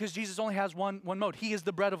 Why? Because Jesus only has one mode. He is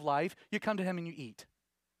the bread of life. You come to him and you eat.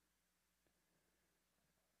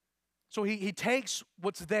 So he takes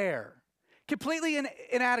what's there. Completely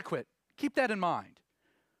inadequate. Keep that in mind.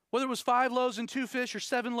 Whether it was 5 loaves and 2 fish or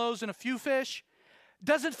 7 loaves and a few fish,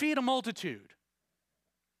 doesn't feed a multitude.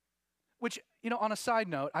 Which, you know, on a side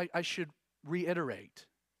note, I should reiterate.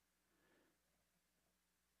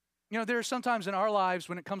 You know, there are sometimes in our lives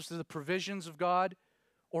when it comes to the provisions of God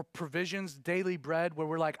or provisions, daily bread, where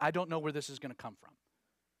we're like, I don't know where this is going to come from.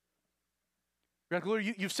 You're like,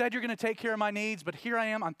 Lord, you've said you're going to take care of my needs, but here I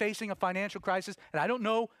am, I'm facing a financial crisis, and I don't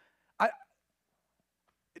know,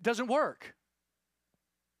 it doesn't work.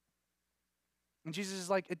 And Jesus is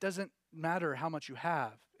like, it doesn't matter how much you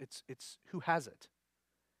have. It's who has it.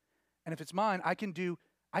 And if it's mine, I can do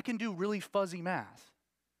really fuzzy math.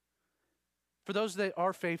 For those that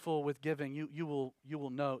are faithful with giving, you will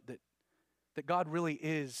note that God really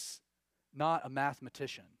is not a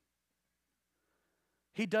mathematician.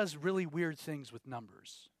 He does really weird things with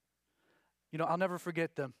numbers. You know, I'll never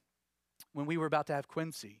forget when we were about to have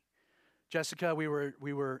Quincy. Jessica, we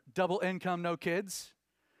were double income, no kids.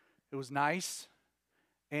 It was nice.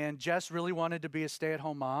 And Jess really wanted to be a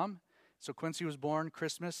stay-at-home mom. So Quincy was born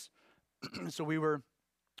Christmas. So we were,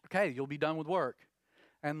 okay, you'll be done with work.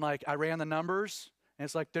 And like I ran the numbers, and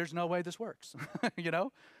it's like, there's no way this works, you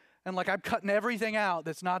know? And like I'm cutting everything out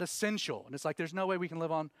that's not essential. And it's like, there's no way we can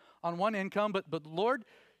live on one income. But Lord,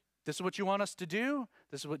 this is what you want us to do.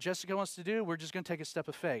 This is what Jessica wants to do. We're just going to take a step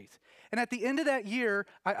of faith. And at the end of that year,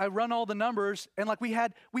 I run all the numbers, and like we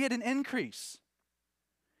had an increase.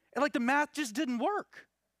 And like the math just didn't work.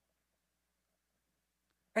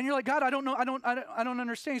 And you're like, God, I don't know, I don't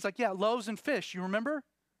understand. He's like, yeah, loaves and fish, you remember?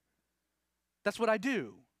 That's what I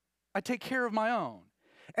do. I take care of my own.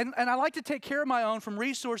 And I like to take care of my own from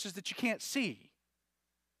resources that you can't see,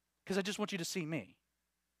 because I just want you to see me.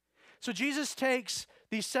 So Jesus takes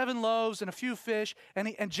these 7 loaves and a few fish,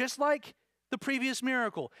 and just like the previous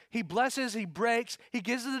miracle, he blesses, he breaks, he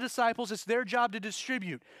gives to the disciples. It's their job to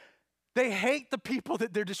distribute. They hate the people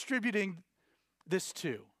that they're distributing this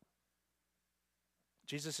to.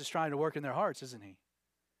 Jesus is trying to work in their hearts, isn't he?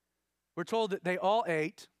 We're told that they all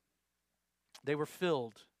ate. They were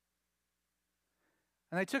filled.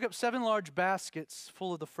 And they took up 7 large baskets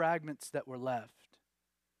full of the fragments that were left.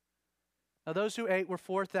 Now those who ate were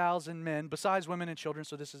 4,000 men, besides women and children,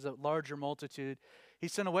 so this is a larger multitude. He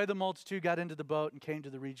sent away the multitude, got into the boat, and came to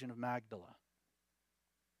the region of Magdala.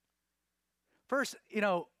 First,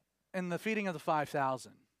 in the feeding of the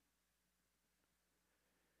 5,000,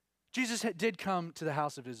 Jesus did come to the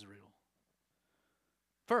house of Israel.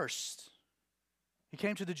 First, he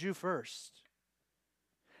came to the Jew first.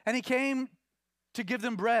 And he came to give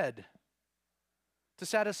them bread to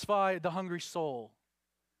satisfy the hungry soul.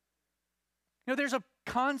 There's a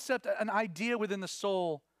concept, an idea within the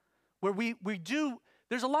soul where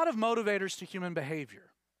there's a lot of motivators to human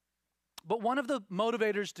behavior. But one of the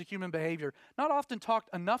motivators to human behavior, not often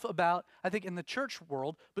talked enough about, I think, in the church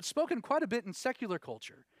world, but spoken quite a bit in secular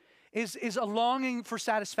culture, is a longing for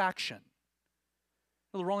satisfaction.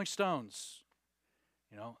 The Rolling Stones,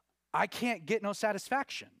 I can't get no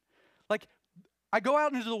satisfaction. Like, I go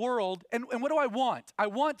out into the world, and what do I want? I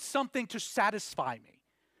want something to satisfy me.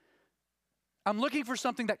 I'm looking for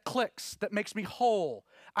something that clicks, that makes me whole.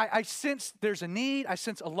 I sense there's a need. I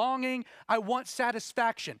sense a longing. I want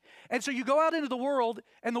satisfaction. And so you go out into the world,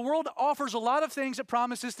 and the world offers a lot of things it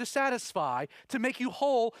promises to satisfy, to make you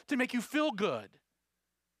whole, to make you feel good,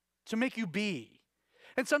 to make you be.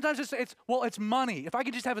 And sometimes it's money. If I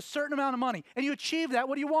could just have a certain amount of money, and you achieve that,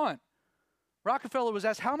 what do you want? Rockefeller was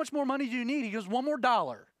asked, how much more money do you need? He goes, $1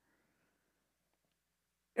 more.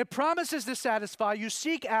 It promises to satisfy. You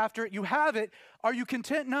seek after it. You have it. Are you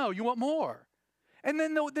content? No, you want more. And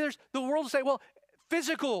then there's the world will say, well,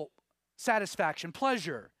 physical satisfaction,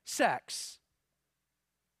 pleasure, sex.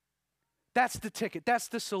 That's the ticket. That's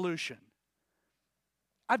the solution.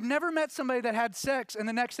 I've never met somebody that had sex and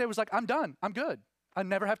the next day was like, I'm done. I'm good. I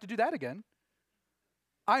never have to do that again.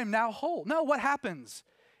 I am now whole. No, what happens?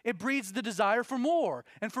 It breeds the desire for more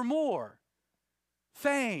and for more.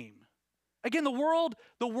 Fame. Again, the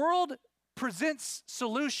world presents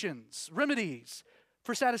solutions, remedies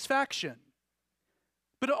for satisfaction.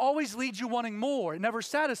 But it always leads you wanting more. It never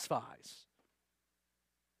satisfies.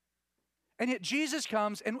 And yet Jesus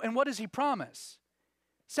comes, and what does he promise?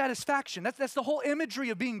 Satisfaction. That's the whole imagery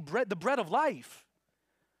of being the bread of life,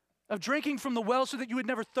 of drinking from the well so that you would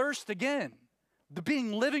never thirst again, the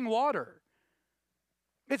being living water.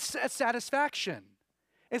 It's a satisfaction.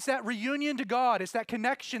 It's that reunion to God. It's that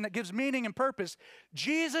connection that gives meaning and purpose.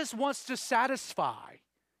 Jesus wants to satisfy.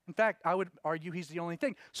 In fact, I would argue he's the only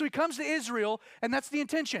thing. So he comes to Israel, and that's the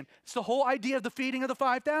intention. It's the whole idea of the feeding of the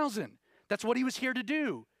 5,000. That's what he was here to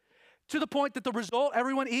do. To the point that the result,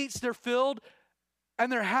 everyone eats, they're filled, and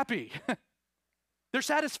they're happy. They're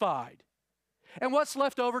satisfied. And what's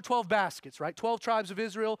left over? 12 baskets, right? 12 tribes of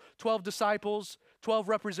Israel, 12 disciples, 12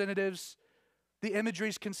 representatives. The imagery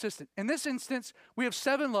is consistent. In this instance, we have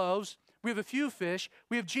 7 loaves, we have a few fish,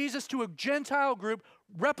 we have Jesus to a Gentile group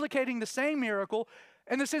replicating the same miracle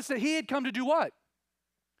in the sense that he had come to do what?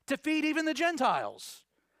 To feed even the Gentiles,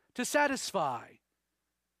 to satisfy.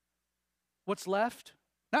 What's left?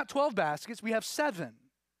 Not 12 baskets, we have 7.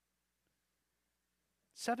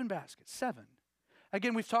 7 baskets, 7.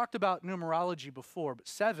 Again, we've talked about numerology before, but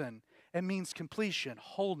 7, it means completion,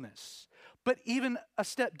 wholeness. But even a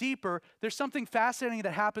step deeper, there's something fascinating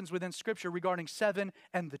that happens within Scripture regarding 7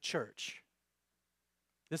 and the church.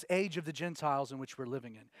 This age of the Gentiles in which we're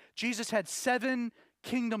living in. Jesus had 7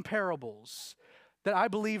 kingdom parables that I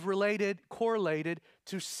believe correlated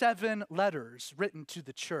to 7 letters written to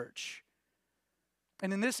the church.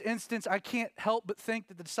 And in this instance, I can't help but think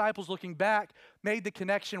that the disciples looking back made the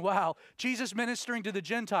connection, wow, Jesus ministering to the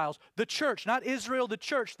Gentiles, the church, not Israel, the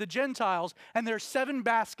church, the Gentiles, and there are 7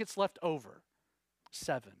 baskets left over.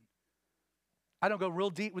 7. I don't go real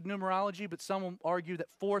deep with numerology, but some will argue that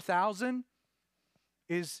 4,000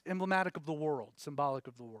 is emblematic of the world, symbolic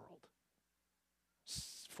of the world.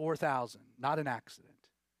 4,000, not an accident.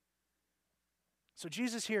 So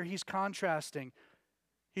Jesus here, he's contrasting,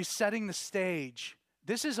 he's setting the stage.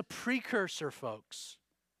 This is a precursor, folks,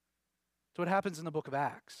 to what happens in the book of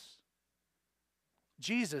Acts.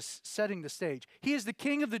 Jesus setting the stage. He is the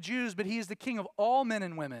King of the Jews, but he is the King of all men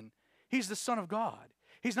and women. He's the Son of God.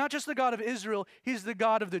 He's not just the God of Israel, he's the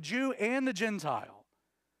God of the Jew and the Gentile.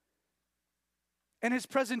 And his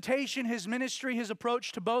presentation, his ministry, his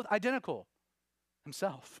approach to both, identical.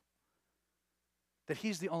 Himself. That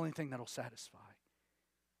he's the only thing that will satisfy.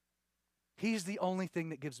 He's the only thing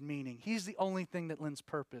that gives meaning. He's the only thing that lends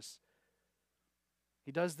purpose.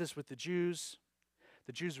 He does this with the Jews.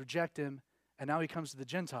 The Jews reject him, and now he comes to the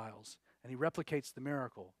Gentiles, and he replicates the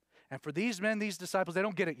miracle. And for these men, these disciples, they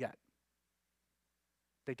don't get it yet.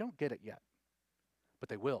 They don't get it yet, but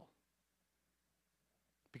they will.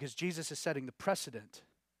 Because Jesus is setting the precedent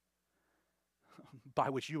by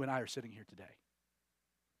which you and I are sitting here today.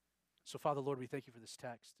 So, Father, Lord, we thank you for this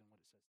text and what it says.